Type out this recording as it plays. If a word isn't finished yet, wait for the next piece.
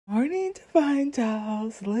morning, Divine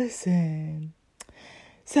Dolls. Listen.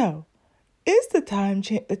 So, is the time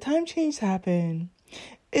change happened?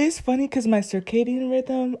 It's funny because my circadian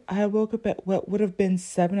rhythm, I woke up at what would have been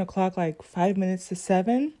 7 o'clock, like 5 minutes to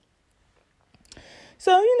 7.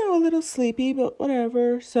 So, a little sleepy, but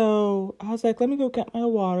whatever. So, I was like, let me go get my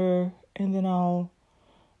water, and then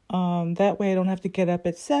that way I don't have to get up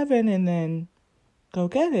at 7 and then go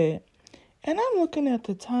get it. And I'm looking at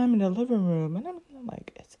the time in the living room, and I'm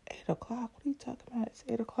like, it's 8 o'clock. What are you talking about? It's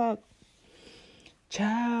 8 o'clock.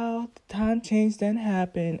 Child, the time change didn't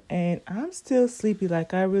happen, and I'm still sleepy.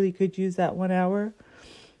 Like, I really could use that 1 hour.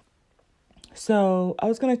 So I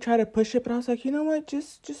was going to try to push it, but I was like, you know what?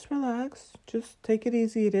 Just relax. Just take it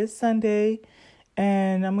easy. It is Sunday,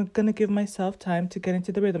 and I'm going to give myself time to get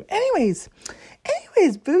into the rhythm. Anyways,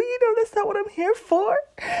 boo, that's not what I'm here for.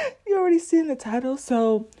 You already seen the title.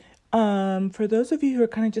 So for those of you who are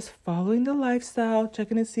kind of just following the lifestyle,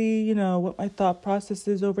 checking to see, what my thought process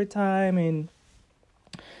is over time and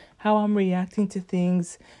how I'm reacting to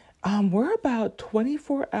things. We're about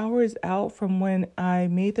 24 hours out from when I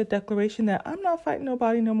made the declaration that I'm not fighting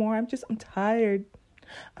nobody no more. I'm tired.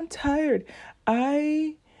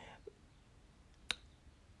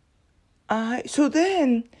 So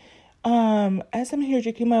then, as I'm here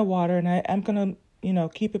drinking my water, and I'm gonna,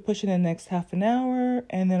 keep it pushing the next half an hour,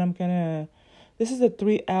 and then this is a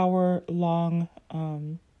 3-hour long,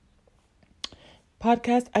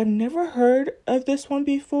 podcast. I've never heard of this one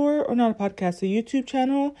before, or not a podcast, a YouTube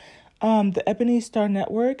channel, the Ebony Star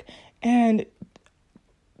Network, and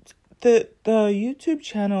the YouTube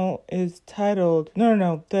channel is titled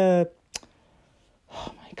oh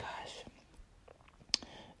my gosh,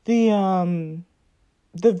 the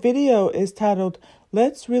video is titled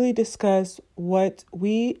 "Let's Really Discuss What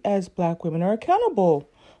We as Black Women Are Accountable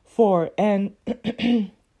For," and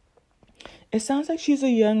it sounds like she's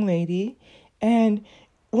a young lady. And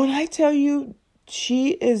when I tell you she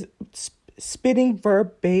is spitting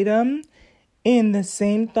verbatim in the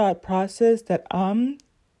same thought process that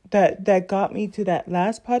that got me to that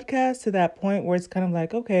last podcast, to that point where it's kind of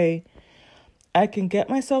like, okay, I can get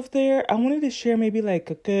myself there. I wanted to share maybe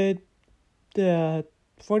like a good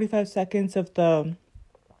 45 seconds of the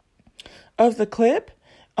clip.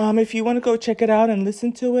 If you want to go check it out and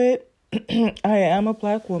listen to it. I am a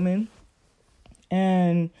Black woman.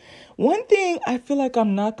 And one thing I feel like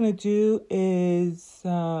I'm not going to do is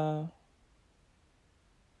how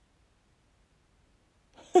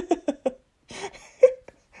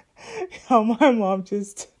my mom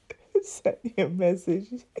just sent me a message.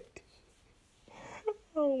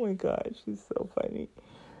 Oh my gosh, she's so funny.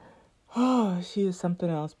 Oh, she is something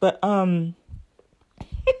else. But because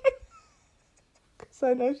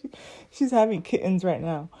I know she's having kittens right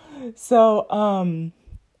now. So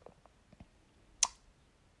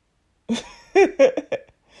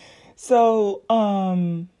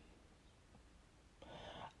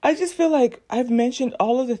I just feel like I've mentioned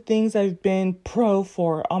all of the things I've been pro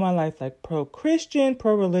for all my life, like pro-Christian,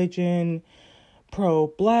 pro-religion,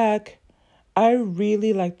 pro-Black. I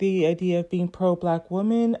really like the idea of being pro-Black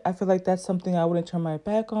woman. I feel like that's something I wouldn't turn my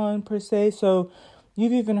back on per se. So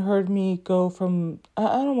you've even heard me go from, I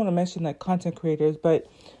don't want to mention like content creators, but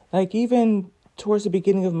like even towards the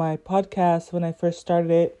beginning of my podcast, when I first started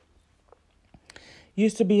it,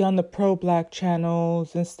 used to be on the pro-Black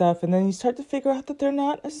channels and stuff. And then you start to figure out that they're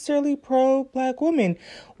not necessarily pro-Black women.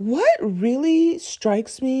 What really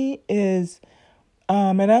strikes me is,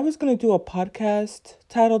 and I was going to do a podcast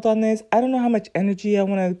titled on this. I don't know how much energy I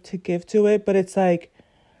wanted to give to it, but it's like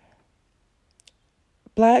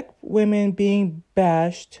Black women being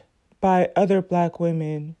bashed by other Black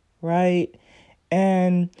women, right?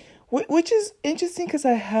 And which is interesting because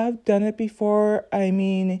I have done it before. I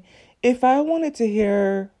mean, if I wanted to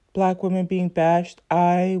hear Black women being bashed,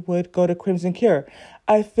 I would go to Crimson Cure.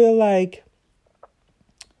 I feel like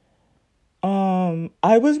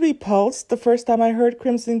I was repulsed the first time I heard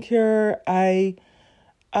Crimson Cure.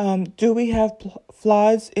 Do we have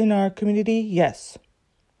flaws in our community? Yes.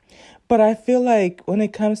 But I feel like when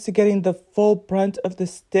it comes to getting the full brunt of the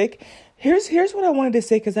stick, here's what I wanted to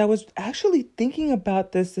say, because I was actually thinking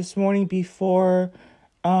about this morning before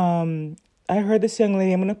I heard this young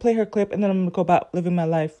lady. I'm going to play her clip and then I'm going to go about living my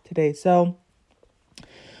life today. So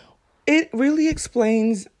it really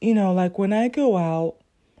explains, like when I go out,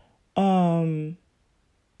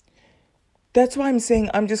 that's why I'm saying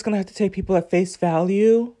I'm just going to have to take people at face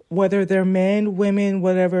value, whether they're men, women,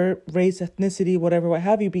 whatever, race, ethnicity, whatever, what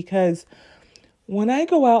have you, because when I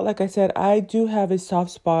go out, like I said, I do have a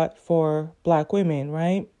soft spot for Black women,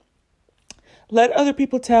 right? Let other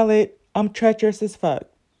people tell it. I'm treacherous as fuck.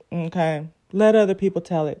 Okay. Let other people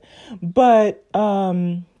tell it. But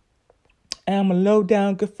I'm a low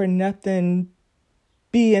down, good for nothing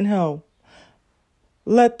B and hoe.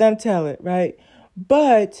 Let them tell it, right?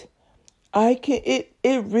 But it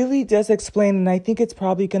really does explain, and I think it's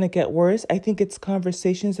probably gonna get worse. I think it's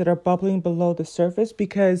conversations that are bubbling below the surface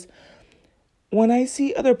because when I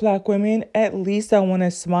see other black women, at least I want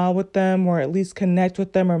to smile with them or at least connect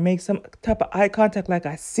with them or make some type of eye contact like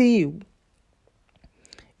I see you,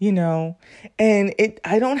 you know. And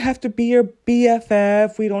I don't have to be your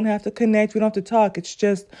BFF. We don't have to connect. We don't have to talk. It's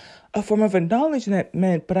just a form of acknowledgement.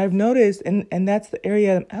 But I've noticed, and that's the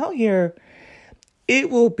area I'm out here, it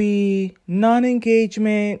will be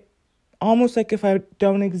non-engagement, almost like if I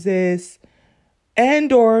don't exist,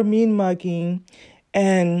 and or mean mugging.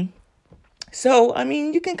 And so, I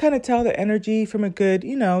mean, you can kind of tell the energy from a good,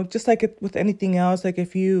 just like with anything else, like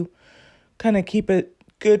if you kind of keep a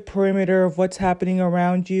good perimeter of what's happening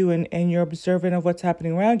around you and you're observant of what's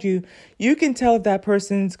happening around you, you can tell if that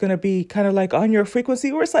person's going to be kind of like on your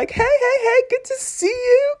frequency where it's like, hey, good to see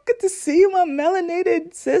you. Good to see you, my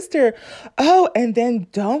melanated sister. Oh, and then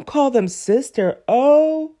don't call them sister.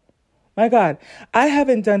 Oh, my God. I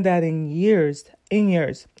haven't done that in years,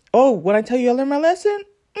 Oh, when I tell you I learned my lesson?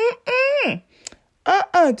 Mm-mm.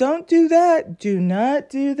 Don't do that. Do not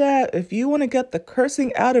do that. If you want to get the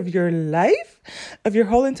cursing out of your life, of your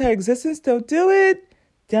whole entire existence, don't do it.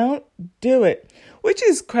 Don't do it. Which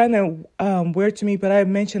is kind of weird to me, but I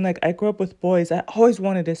mentioned like I grew up with boys. I always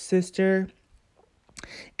wanted a sister.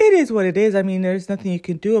 It is what it is. I mean, there's nothing you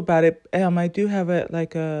can do about it. I do have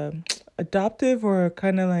a adoptive or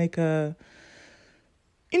kind of like a,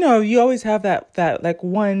 you always have that like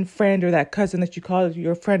one friend or that cousin that you call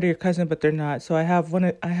your friend or your cousin, but they're not. So I have one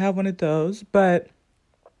of those, but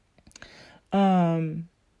um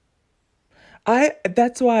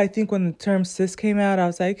that's why I think when the term cis came out, I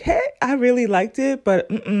was like, hey, I really liked it, but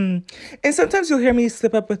mm-mm. And sometimes you'll hear me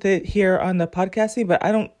slip up with it here on the podcasting, but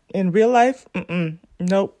I don't in real life.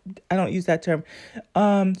 Nope, I don't use that term.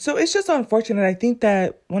 So it's just unfortunate. I think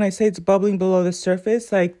that when I say it's bubbling below the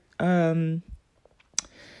surface, like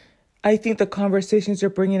I think the conversations are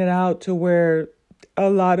bringing it out to where a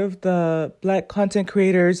lot of the black content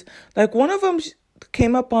creators, like one of them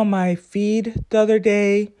came up on my feed the other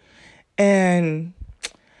day and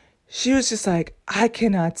she was just like, I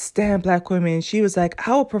cannot stand black women. She was like,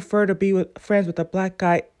 I would prefer to be friends with a black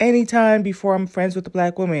guy anytime before I'm friends with a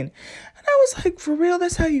black woman. And I was like, for real,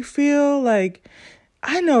 that's how you feel? Like,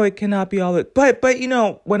 I know it cannot be all it, but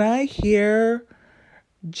when I hear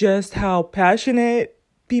just how passionate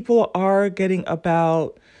people are getting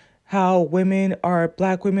about how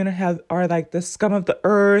black women are like the scum of the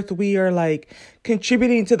earth. We are like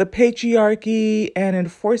contributing to the patriarchy and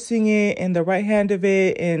enforcing it and the right hand of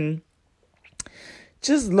it and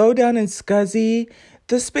just low down and scuzzy.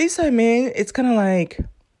 The space I'm in, it's kind of like,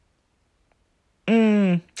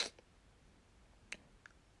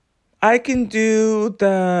 I can do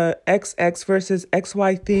the XX versus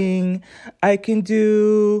XY thing. I can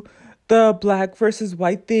do the black versus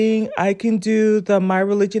white thing. I can do the my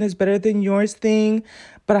religion is better than yours thing.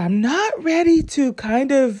 But I'm not ready to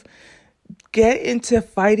kind of get into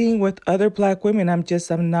fighting with other black women. I'm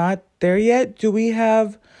not there yet. Do we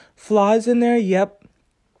have flaws in there? Yep.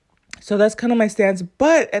 So that's kind of my stance.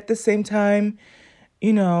 But at the same time,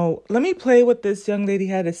 let me play what this young lady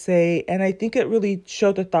had to say. And I think it really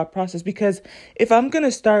showed the thought process because if I'm going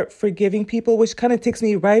to start forgiving people, which kind of takes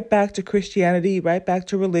me right back to Christianity, right back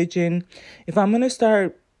to religion, if I'm going to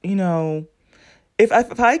start,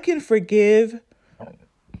 if I can forgive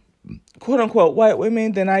quote unquote white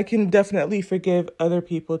women, then I can definitely forgive other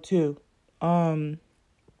people too. In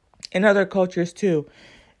other cultures too.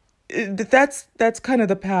 That's kind of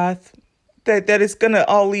the path that is gonna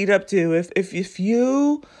all lead up to. If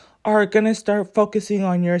you are gonna start focusing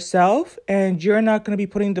on yourself and you're not gonna be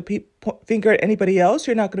putting the finger at anybody else,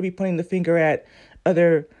 you're not gonna be pointing the finger at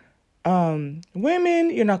other women,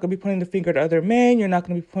 you're not gonna be pointing the finger at other men, you're not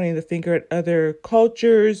gonna be pointing the finger at other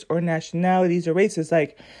cultures or nationalities or races.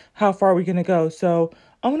 Like, how far are we gonna go? So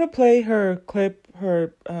I'm gonna play her clip,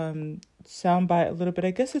 her soundbite a little bit. I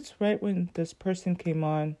guess it's right when this person came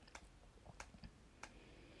on.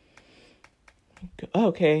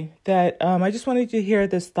 Okay, that I just wanted to hear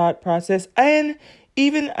this thought process. And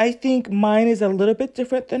even I think mine is a little bit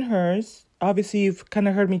different than hers. Obviously, you've kind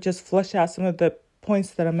of heard me just flesh out some of the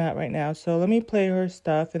points that I'm at right now. So let me play her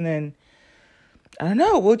stuff and then, I don't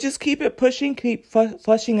know, we'll just keep it pushing, keep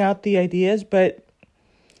fleshing out the ideas. But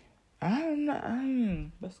I don't know.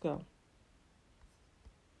 Let's go.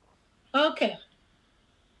 Okay.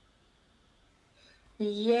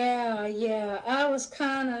 Yeah. I was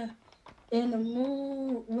kind of in the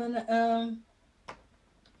mood when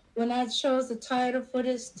I chose the title for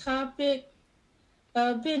this topic.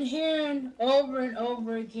 I've been hearing over and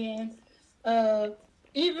over again. Uh,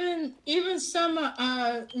 even some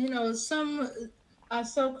some are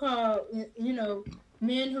so called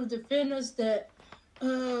men who defend us that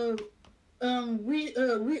uh,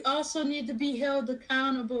 we also need to be held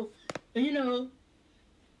accountable, you know.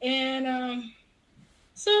 And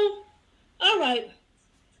so all right,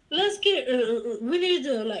 let's get we need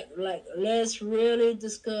to let's really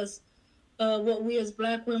discuss what we as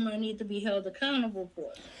black women need to be held accountable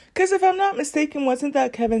for. Because if I'm not mistaken, wasn't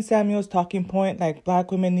that Kevin Samuels' talking point? Like,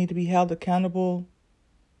 black women need to be held accountable.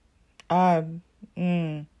 I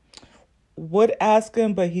mm, would ask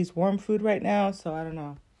him, but he's warm food right now, so I don't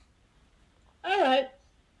know. All right,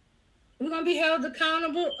 we're gonna be held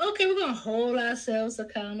accountable. Okay, we're gonna hold ourselves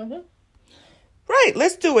accountable. Right,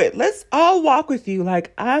 let's do it. I'll walk with you.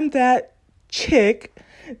 Like, I'm that chick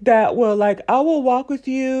that will, like, I will walk with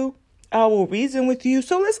you. I will reason with you.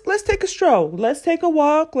 So let's take a stroll. Let's take a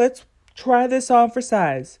walk. Let's try this on for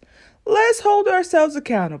size. Let's hold ourselves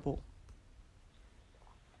accountable.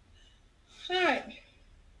 All right,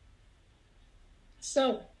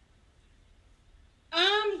 so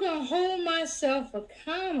I'm gonna hold myself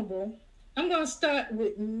accountable. I'm gonna start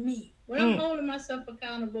with me. When I'm Mm, holding myself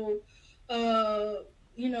accountable, uh,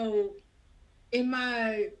 you know, in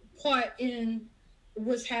my part in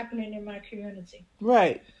what's happening in my community.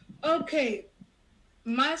 right. Okay,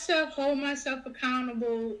 hold myself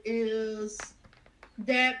accountable is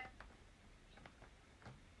that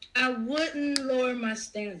I wouldn't lower my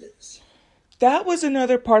standards. That was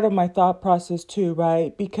another part of my thought process too,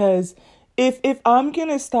 right? Because if I'm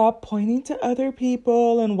gonna stop pointing to other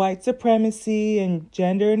people and white supremacy and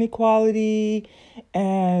gender inequality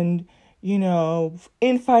and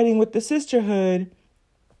infighting with the sisterhood,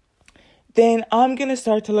 then I'm gonna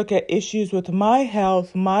start to look at issues with my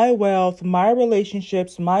health, my wealth, my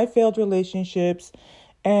relationships, my failed relationships,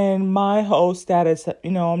 and my whole status.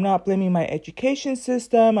 I'm not blaming my education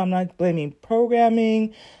system. I'm not blaming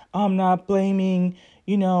programming. I'm not blaming,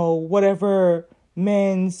 whatever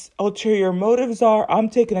men's ulterior motives are. I'm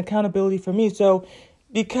taking accountability for me. So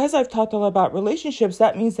because I've talked a lot about relationships,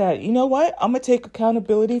 that means that, you know what? I'm going to take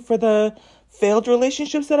accountability for the failed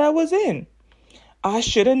relationships that I was in. I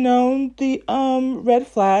should have known the red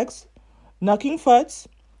flags, knucking futs,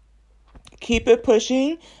 keep it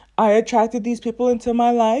pushing. I attracted these people into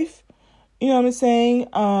my life. You know what I'm saying?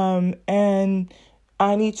 And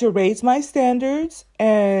I need to raise my standards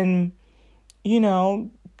and,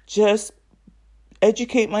 just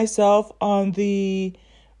educate myself on the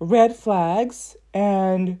red flags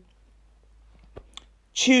and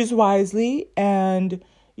choose wisely. And,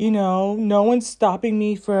 no one's stopping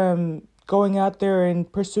me from going out there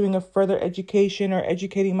and pursuing a further education or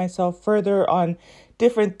educating myself further on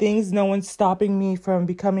different things. No one's stopping me from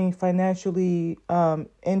becoming financially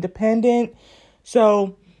independent.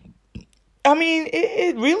 So, I mean,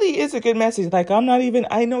 it really is a good message. Like, I'm not even,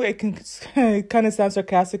 I know it can kind of sound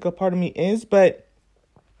sarcastic, a part of me is, but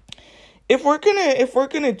if we're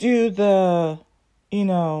gonna do the, you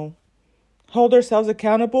know, hold ourselves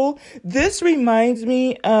accountable, this reminds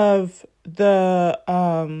me of the,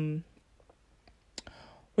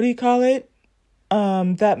 what do you call it?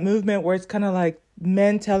 That movement where it's kind of like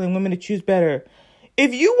men telling women to choose better.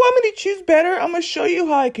 If you want me to choose better, I'm gonna show you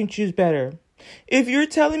how I can choose better. If you're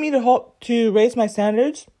telling me to raise my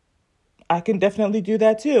standards, I can definitely do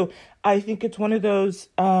that too. I think it's one of those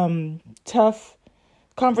tough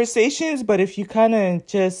conversations, but if you kind of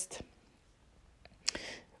just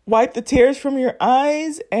wipe the tears from your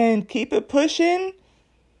eyes and keep it pushing,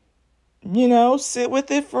 sit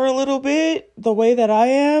with it for a little bit the way that I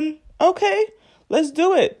am, okay, let's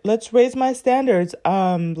do it. Let's raise my standards.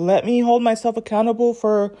 Let me hold myself accountable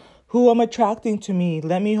for who I'm attracting to me.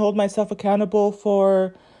 Let me hold myself accountable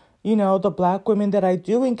for, the black women that I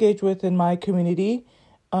do engage with in my community.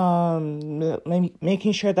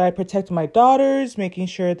 Making sure that I protect my daughters, making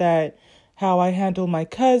sure that how I handle my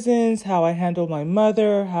cousins, how I handle my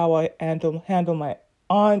mother, how I handle my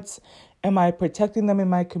aunts. Am I protecting them in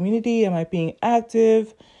my community? Am I being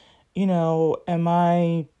active? Am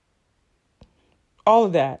I all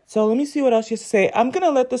of that? So let me see what else she has to say. I'm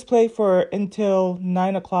gonna let this play for until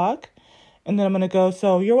 9 o'clock, and then I'm gonna go.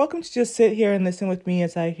 So you're welcome to just sit here and listen with me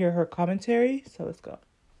as I hear her commentary. So let's go.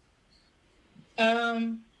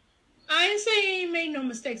 Um, I ain't saying I ain't made no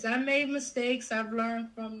mistakes. I made mistakes. I've learned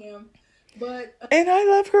from them, but And I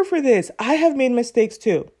love her for this. I have made mistakes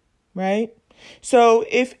too, right? So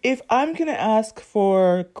if I'm gonna ask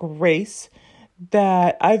for grace,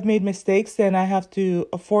 that I've made mistakes and I have to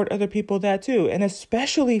afford other people that too. And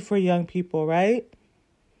especially for young people, right?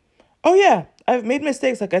 Oh, yeah. I've made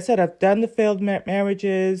mistakes. Like I said, I've done the failed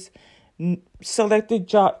marriages, selected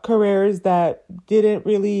job careers that didn't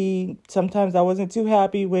really, sometimes I wasn't too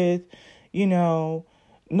happy with, you know,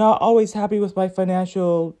 not always happy with my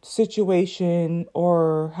financial situation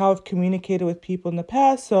or how I've communicated with people in the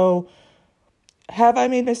past. So, have I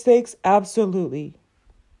made mistakes? Absolutely.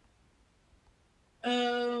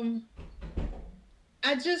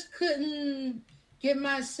 I just couldn't get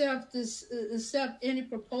myself to accept any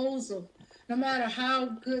proposal, no matter how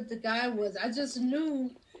good the guy was. I just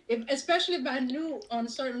knew, especially if I knew on a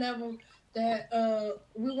certain level that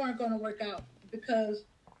we weren't going to work out because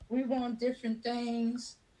we want different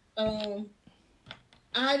things. Um,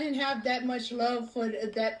 I didn't have that much love for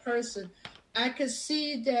that person. I could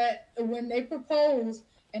see that when they proposed,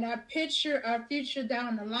 and I picture our future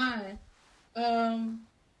down the line. Um,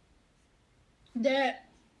 that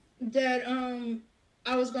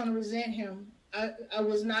I was going to resent him. I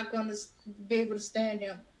was not going to be able to stand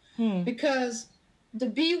him Hmm. because to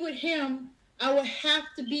be with him, I would have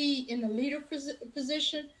to be in the leader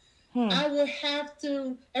position. Hmm. I would have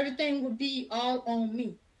to. Everything would be all on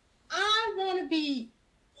me. I want to be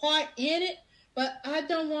part in it, but I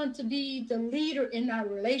don't want to be the leader in our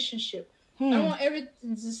relationship. I Hmm. want every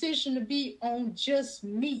decision to be on just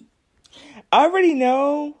me. I already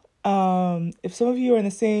know if some of you are in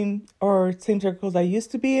the same circles I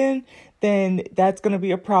used to be in, then that's going to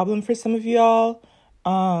be a problem for some of y'all.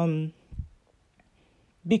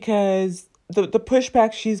 Because the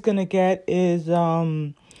pushback she's going to get is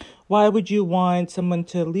why would you want someone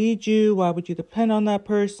to lead you? Why would you depend on that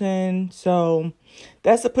person? So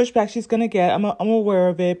that's the pushback she's going to get. I'm aware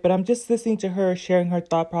of it, but I'm just listening to her, sharing her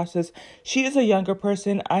thought process. She is a younger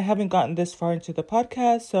person. I haven't gotten this far into the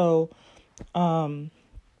podcast, so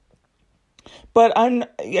but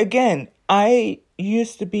I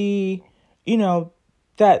used to be, you know,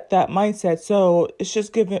 that mindset. So it's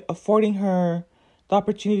just affording her the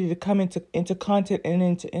opportunity to come into content and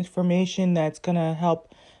into information that's gonna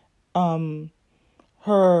help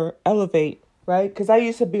her elevate, right? Because I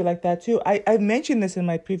used to be like that too. I mentioned this in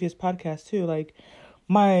my previous podcast too. Like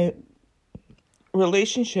my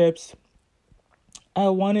relationships,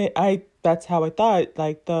 that's how I thought.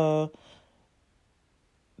 Like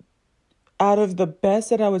out of the best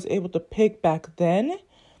that I was able to pick back then,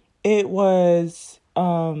 it was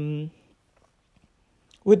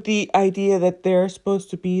with the idea that they're supposed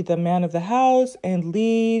to be the man of the house and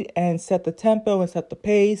lead and set the tempo and set the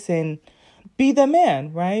pace and be the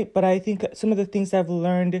man, right? But I think some of the things I've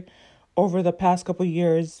learned over the past couple of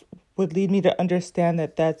years would lead me to understand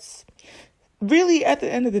that that's really at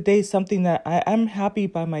the end of the day something that I'm happy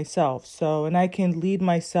by myself. So, and I can lead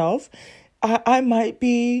myself. I might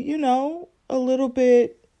be, a little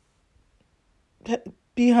bit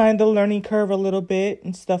behind the learning curve a little bit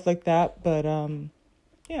and stuff like that, but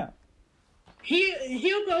yeah.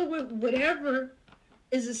 He'll go with whatever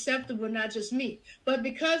is acceptable, not just me. But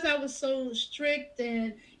because I was so strict,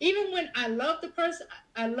 and even when I loved the person,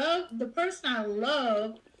 I loved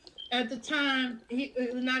at the time.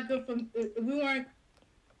 It was not good for. We weren't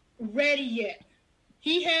ready yet.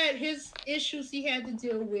 He had his issues he had to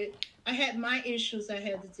deal with. I had my issues I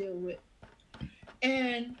had to deal with,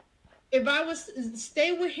 and if I was to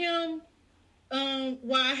stay with him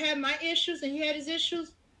while I had my issues and he had his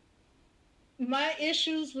issues, my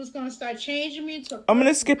issues was going to start changing me to. I'm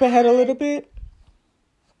gonna skip ahead a little bit.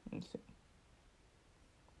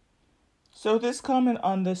 So this comment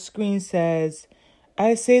on the screen says,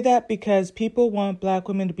 I say that because people want Black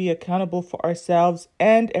women to be accountable for ourselves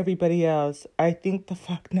and everybody else. I think the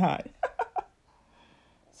fuck not.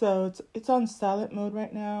 So it's on silent mode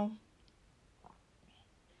right now.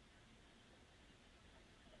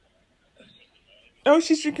 Oh,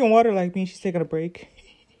 she's drinking water like me. She's taking a break.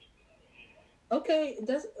 Okay,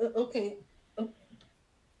 that's okay.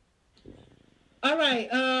 All right.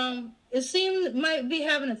 It seems it might be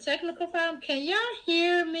having a technical problem. Can y'all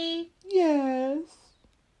hear me? Yes.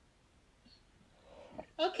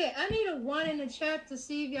 Okay, I need a 1 in the chat to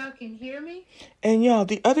see if y'all can hear me. And y'all,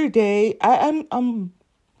 the other day, I'm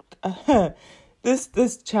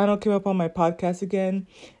this channel came up on my podcast again,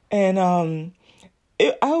 and I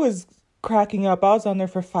was cracking up. I was on there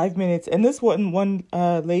for 5 minutes, and this one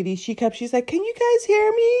lady, she's like, "Can you guys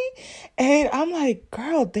hear me?" And I'm like,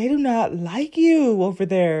 "Girl, they do not like you over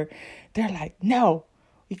there." They're like, "No,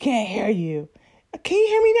 we can't hear you. Can you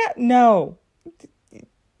hear me now?"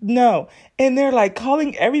 No. And they're like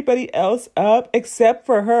calling everybody else up except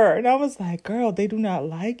for her. And I was like, "Girl, they do not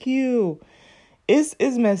like you." It's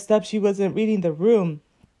messed up. She wasn't reading the room.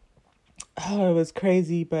 Oh, it was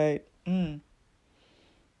crazy, but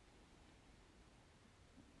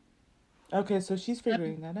okay, so she's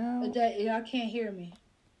figuring that out. Y'all can't hear me.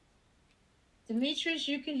 Demetrius,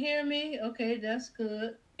 you can hear me? Okay, that's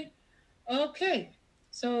good. Okay,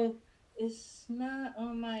 so it's not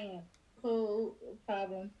on my end. Cool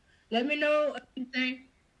problem. Let me know anything.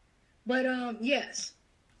 But yes.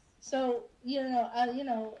 So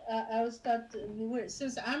I was thought to be weird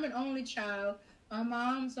since I'm an only child. My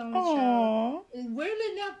mom's only child. Aww.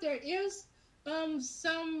 Weirdly enough, there is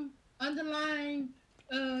some underlying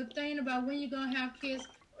thing about when you're gonna have kids.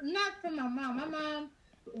 Not from my mom. My mom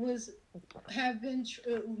have been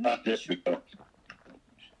making sure.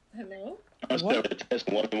 Hello. What? Test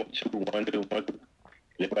 1, 2, 1, 2, 1.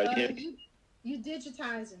 You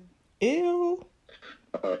digitizing. Ew.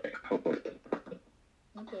 Alright, hold on.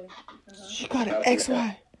 Okay. She got an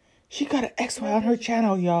XY. She got an XY on her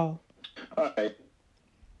channel, y'all. Alright.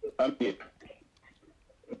 I'm here.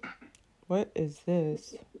 What is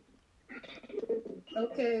this?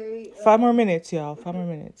 Okay. 5 more minutes, y'all. 5 more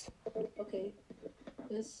minutes. Okay.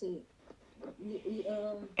 Let's see.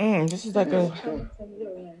 This is like a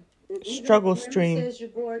struggle stream. Says you're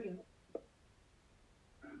Gordon.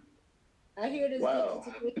 I hear this. Wow.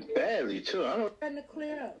 Badly, too. I don't... Trying to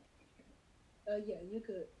clear up. Yeah, you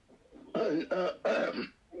could.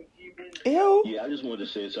 Ew. Yeah, I just wanted to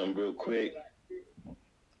say something real quick.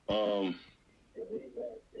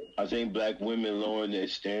 I think black women lowering their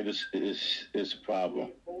standards is a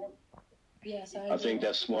problem. Yes, I think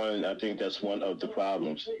that's one of the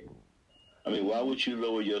problems. I mean, why would you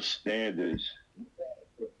lower your standards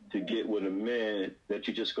to get with a man that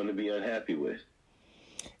you're just going to be unhappy with?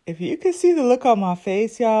 If you can see the look on my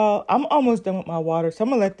face, y'all, I'm almost done with my water, so I'm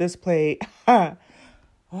gonna let this play. Oh,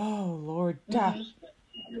 Lord.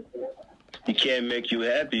 He can't make you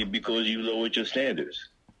happy because you lowered your standards.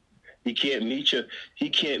 He can't meet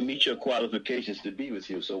your qualifications to be with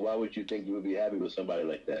you. So why would you think you would be happy with somebody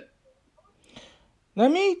like that?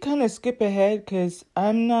 Let me kind of skip ahead because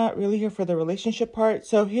I'm not really here for the relationship part.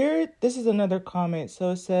 So here, this is another comment.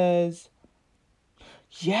 So it says,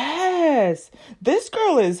 yes, this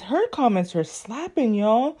girl her comments are slapping,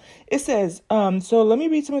 y'all. It says, so let me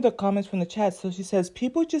read some of the comments from the chat. So she says,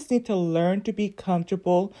 people just need to learn to be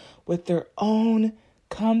comfortable with their own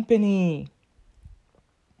company.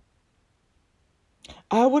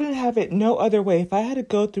 I wouldn't have it no other way. If I had to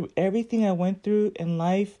go through everything I went through in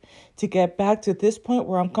life to get back to this point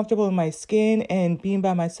where I'm comfortable in my skin and being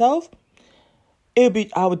by myself, I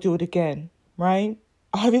would do it again, right?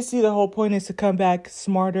 Obviously, the whole point is to come back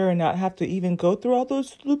smarter and not have to even go through all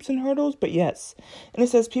those loops and hurdles, but yes. And it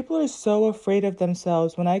says, people are so afraid of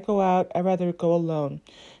themselves. When I go out, I'd rather go alone.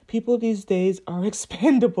 People these days are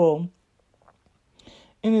expendable.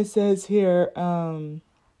 And it says here,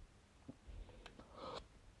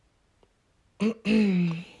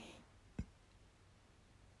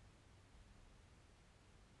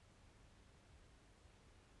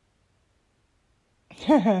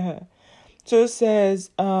 so it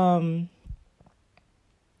says,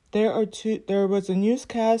 there was a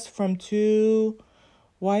newscast from 2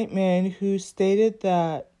 white men who stated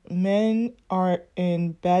that men are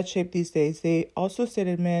in bad shape these days. They also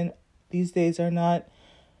stated men these days are not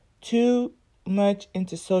too much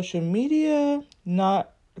into social media,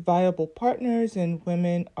 not viable partners, and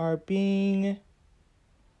women are being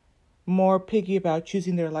more picky about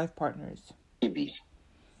choosing their life partners.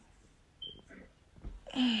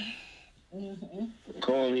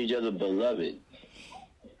 Calling each other beloved,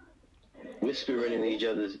 whispering in each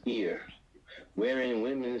other's ear, wearing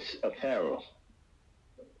women's apparel.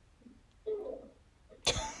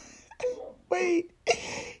 Wait,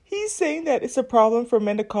 he's saying that it's a problem for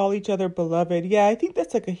men to call each other beloved. Yeah, I think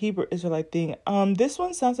that's like a Hebrew Israelite thing. This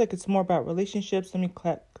one sounds like it's more about relationships. Let me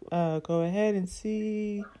go ahead and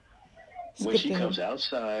see. When she comes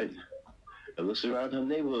outside and looks around her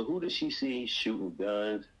neighborhood, who does she see shooting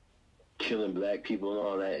guns, killing black people and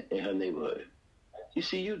all that in her neighborhood? You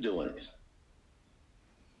see you doing it.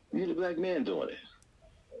 You're the black man doing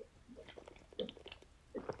it.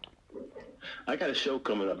 I got a show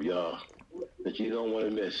coming up, y'all, that you don't want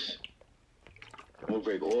to miss. I'm going to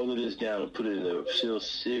break all of this down and put it in a real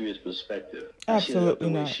serious perspective. Absolutely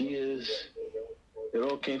the way not. she is, it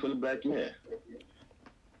all came from the black man.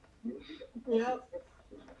 Yep.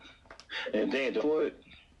 And they for it.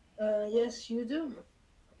 Yes, you do.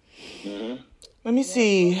 Mm-hmm. Let me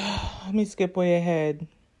see. Let me skip way ahead.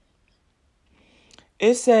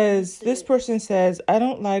 It says, this person says, I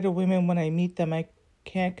don't lie to women when I meet them. I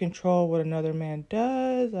can't control what another man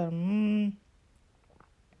does.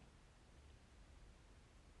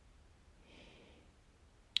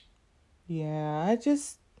 Yeah,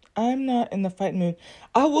 I'm not in the fight mood.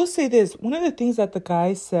 I will say this. One of the things that the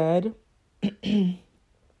guy said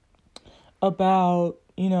about,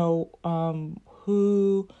 but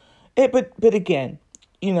again,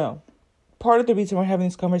 part of the reason we're having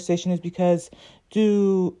this conversation is because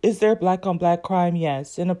is there black on black crime?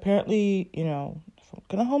 Yes. And apparently, if I'm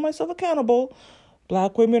going to hold myself accountable,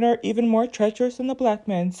 black women are even more treacherous than the black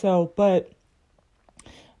men. So, but,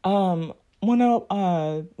 when I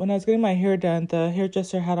was getting my hair done, the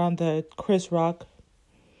hairdresser had on the Chris Rock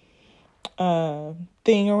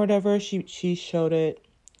thing or whatever. She showed it.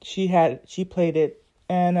 She played it.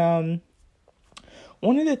 And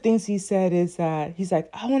one of the things he said is that he's like,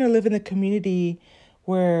 I want to live in a community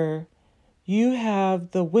where you have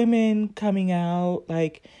the women coming out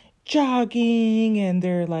like jogging and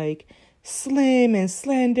they're like slim and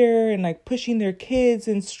slender and like pushing their kids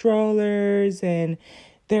in strollers, and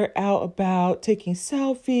they're out about taking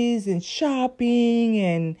selfies and shopping,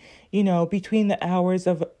 and between the hours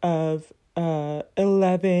of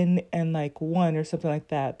 11 and like 1 or something like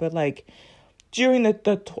that. But like during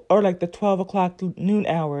the 12 o'clock noon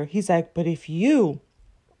hour, he's like, but if you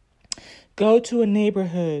go to a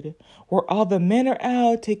neighborhood where all the men are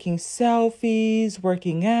out taking selfies,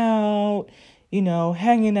 working out,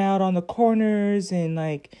 hanging out on the corners and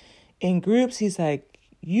like in groups, he's like,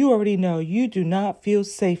 you already know you do not feel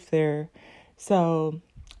safe there. So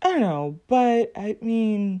I don't know, but I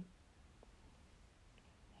mean,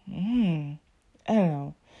 I don't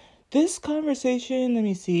know. This conversation, let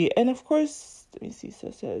me see. And of course, let me see. So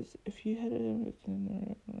it says, if you had it.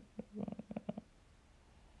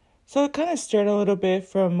 So it kind of stirred a little bit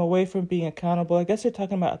away from being accountable. I guess they're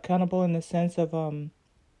talking about accountable in the sense of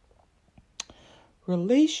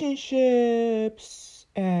relationships.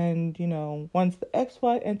 And, once the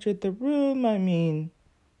XY entered the room, I mean,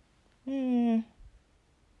 and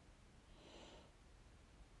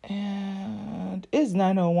it's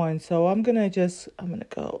 9:01, so I'm gonna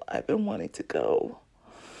go. I've been wanting to go.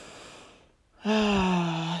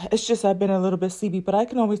 It's just I've been a little bit sleepy, but I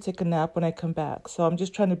can always take a nap when I come back. So I'm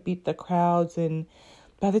just trying to beat the crowds, and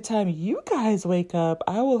by the time you guys wake up,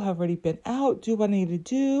 I will have already been out, do what I need to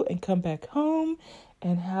do, and come back home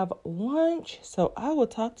and have lunch. So I will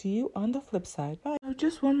talk to you on the flip side. Bye.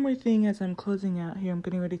 Just one more thing as I'm closing out here. I'm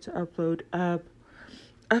getting ready to upload. I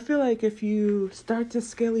feel like if you start to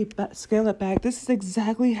scale it back, this is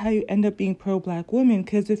exactly how you end up being pro-black women.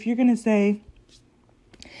 Because if you're going to say,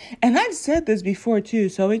 and I've said this before too,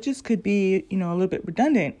 so it just could be, a little bit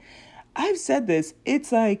redundant. I've said this.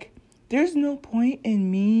 It's like, there's no point in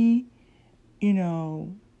me,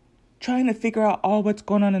 trying to figure out all what's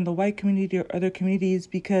going on in the white community or other communities,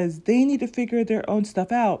 because they need to figure their own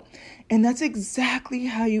stuff out. And that's exactly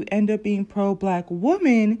how you end up being pro-black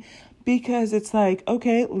woman, because it's like,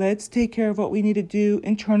 okay, let's take care of what we need to do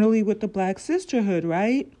internally with the black sisterhood,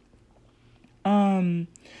 right? Can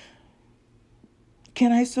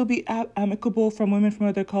I still be amicable from women from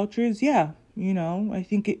other cultures? Yeah. I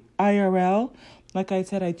think IRL, like I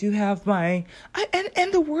said, I do have and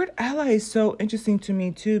the word ally is so interesting to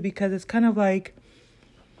me too, because it's kind of like,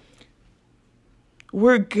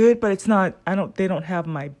 we're good, but it's not, they don't have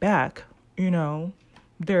my back, they're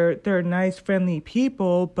nice, friendly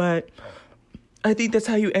people, but I think that's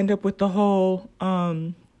how you end up with the whole,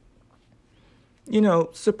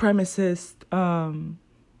 supremacist,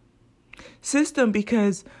 system,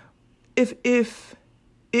 because if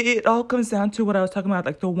it all comes down to what I was talking about,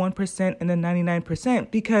 like the 1% and the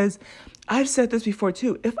 99%, because I've said this before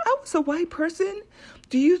too. If I was a white person,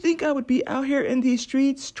 do you think I would be out here in these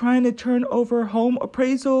streets trying to turn over home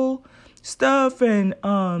appraisal stuff and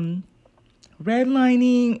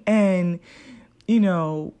redlining and,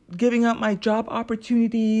 giving up my job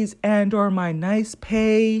opportunities and or my nice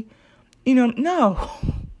pay? No.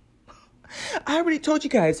 I already told you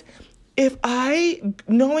guys,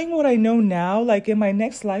 knowing what I know now, like in my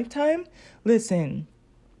next lifetime, listen,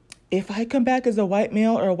 if I come back as a white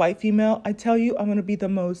male or a white female, I tell you, I'm going to be the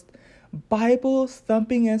most Bible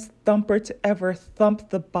thumpingest thumper to ever thump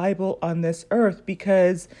the Bible on this earth,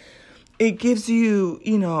 because it gives you,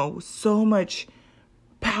 so much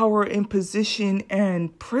power and position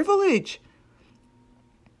and privilege,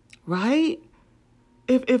 right?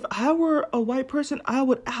 If I were a white person, I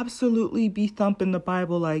would absolutely be thumping the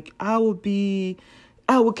Bible. Like I would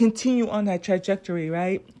continue on that trajectory,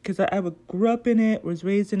 right? Because I grew up in it, was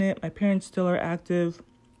raised in it. My parents still are active.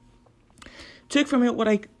 Took from it what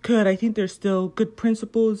I could. I think there's still good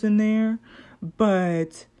principles in there,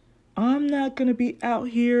 but I'm not going to be out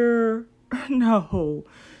here. No.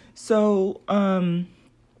 So, I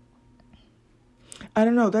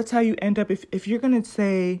don't know. That's how you end up. If you're going to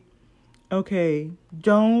say, Okay,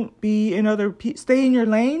 don't be in other stay in your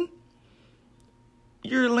lane.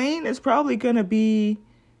 Your lane is probably going to be,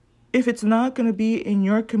 if it's not going to be in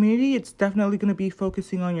your community, it's definitely going to be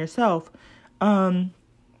focusing on yourself.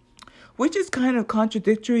 Which is kind of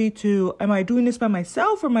contradictory to, am I doing this by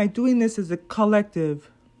myself or am I doing this as a collective?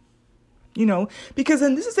 You know, because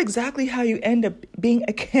then this is exactly how you end up being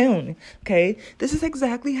a coon, okay? This is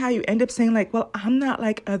exactly how you end up saying like, well, I'm not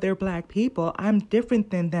like other Black people. I'm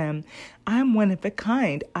different than them. I'm one of a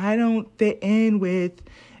kind. I don't fit in with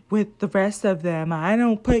the rest of them. I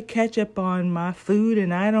don't put ketchup on my food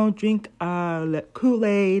and I don't drink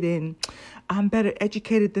Kool-Aid and I'm better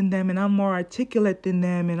educated than them and I'm more articulate than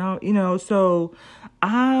them and I, you know, so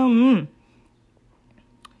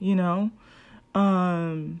you know,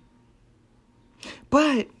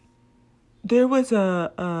 but there was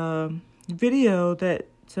a video that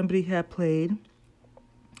somebody had played.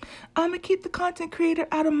 I'm going to keep the content creator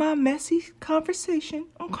out of my messy conversation.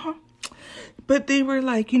 Okay. But they were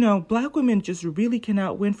like, you know, Black women just really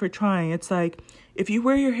cannot win for trying. It's like, if you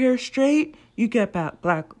wear your hair straight, you get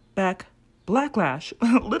backlash.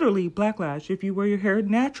 Literally backlash. If you wear your hair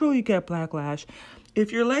natural, you get backlash.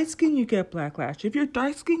 If you're light skinned, you get backlash. If you're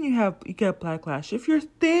dark skinned, you get backlash. If you're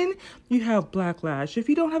thin, you have backlash. If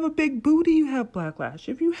you don't have a big booty, you have backlash.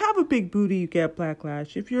 If you have a big booty, you get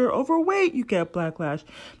backlash. If you're overweight, you get backlash.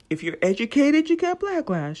 If you're educated, you get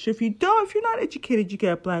backlash. If you're not educated, you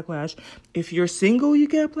get backlash. If you're single, you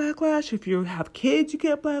get backlash. If you have kids, you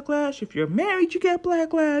get backlash. If you're married, you get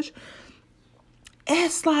backlash.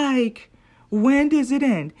 It's like, when does it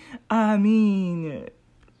end? I mean,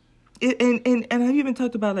 and I've even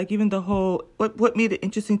talked about like even the whole, what made it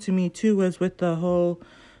interesting to me too was with the whole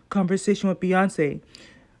conversation with Beyonce.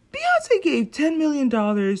 Beyonce gave $10 million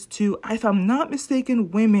to, if I'm not mistaken,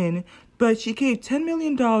 women, but she gave $10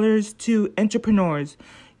 million to entrepreneurs.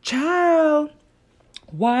 Child,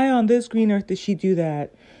 why on this green earth did she do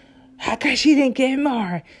that? How come she didn't get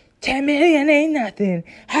more? 10 million ain't nothing.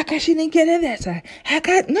 How come she didn't get it that side?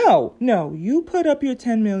 No, you put up your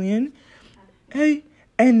 10 million. Hey,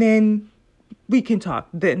 and then we can talk.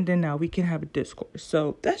 Then now we can have a discourse.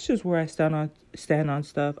 So that's just where I stand on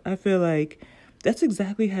stuff. I feel like that's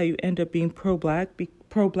exactly how you end up being pro-Black,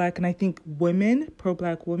 and I think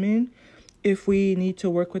pro-Black women, if we need to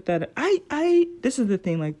work with that. This is the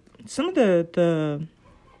thing, like some of the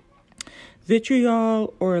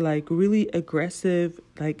vitriol or like really aggressive,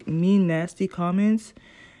 like mean, nasty comments,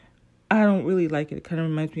 I don't really like it. It kind of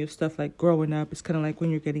reminds me of stuff like growing up. It's kind of like when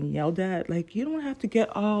you're getting yelled at. Like, you don't have to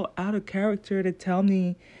get all out of character to tell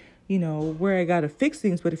me, you know, where I got to fix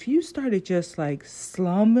things. But if you started just like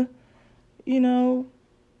slum, you know,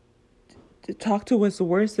 to talk to us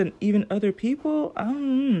worse than even other people,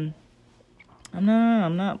 I'm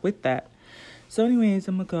not with that. So anyways,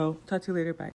 I'm going to go. Talk to you later. Bye.